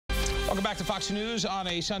Welcome back to Fox News on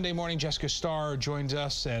a Sunday morning. Jessica Starr joins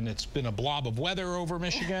us, and it's been a blob of weather over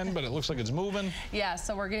Michigan, but it looks like it's moving. Yeah,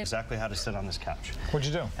 so we're getting exactly how to sit on this couch. What'd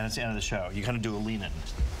you do? And it's the end of the show. You kind of do a lean in.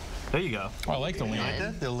 There you go. Oh, I like the lean in. Like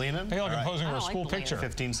that? The lean in? I feel like I'm posing for a like school the lean in. picture.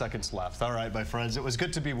 15 seconds left. All right, my friends. It was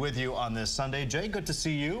good to be with you on this Sunday. Jay, good to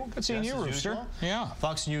see you. Good seeing you, Rooster. Usual. Yeah.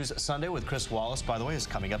 Fox News Sunday with Chris Wallace, by the way, is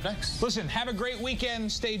coming up next. Listen, have a great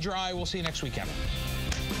weekend. Stay dry. We'll see you next weekend.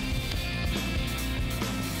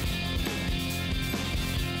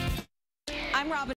 I'm Robin.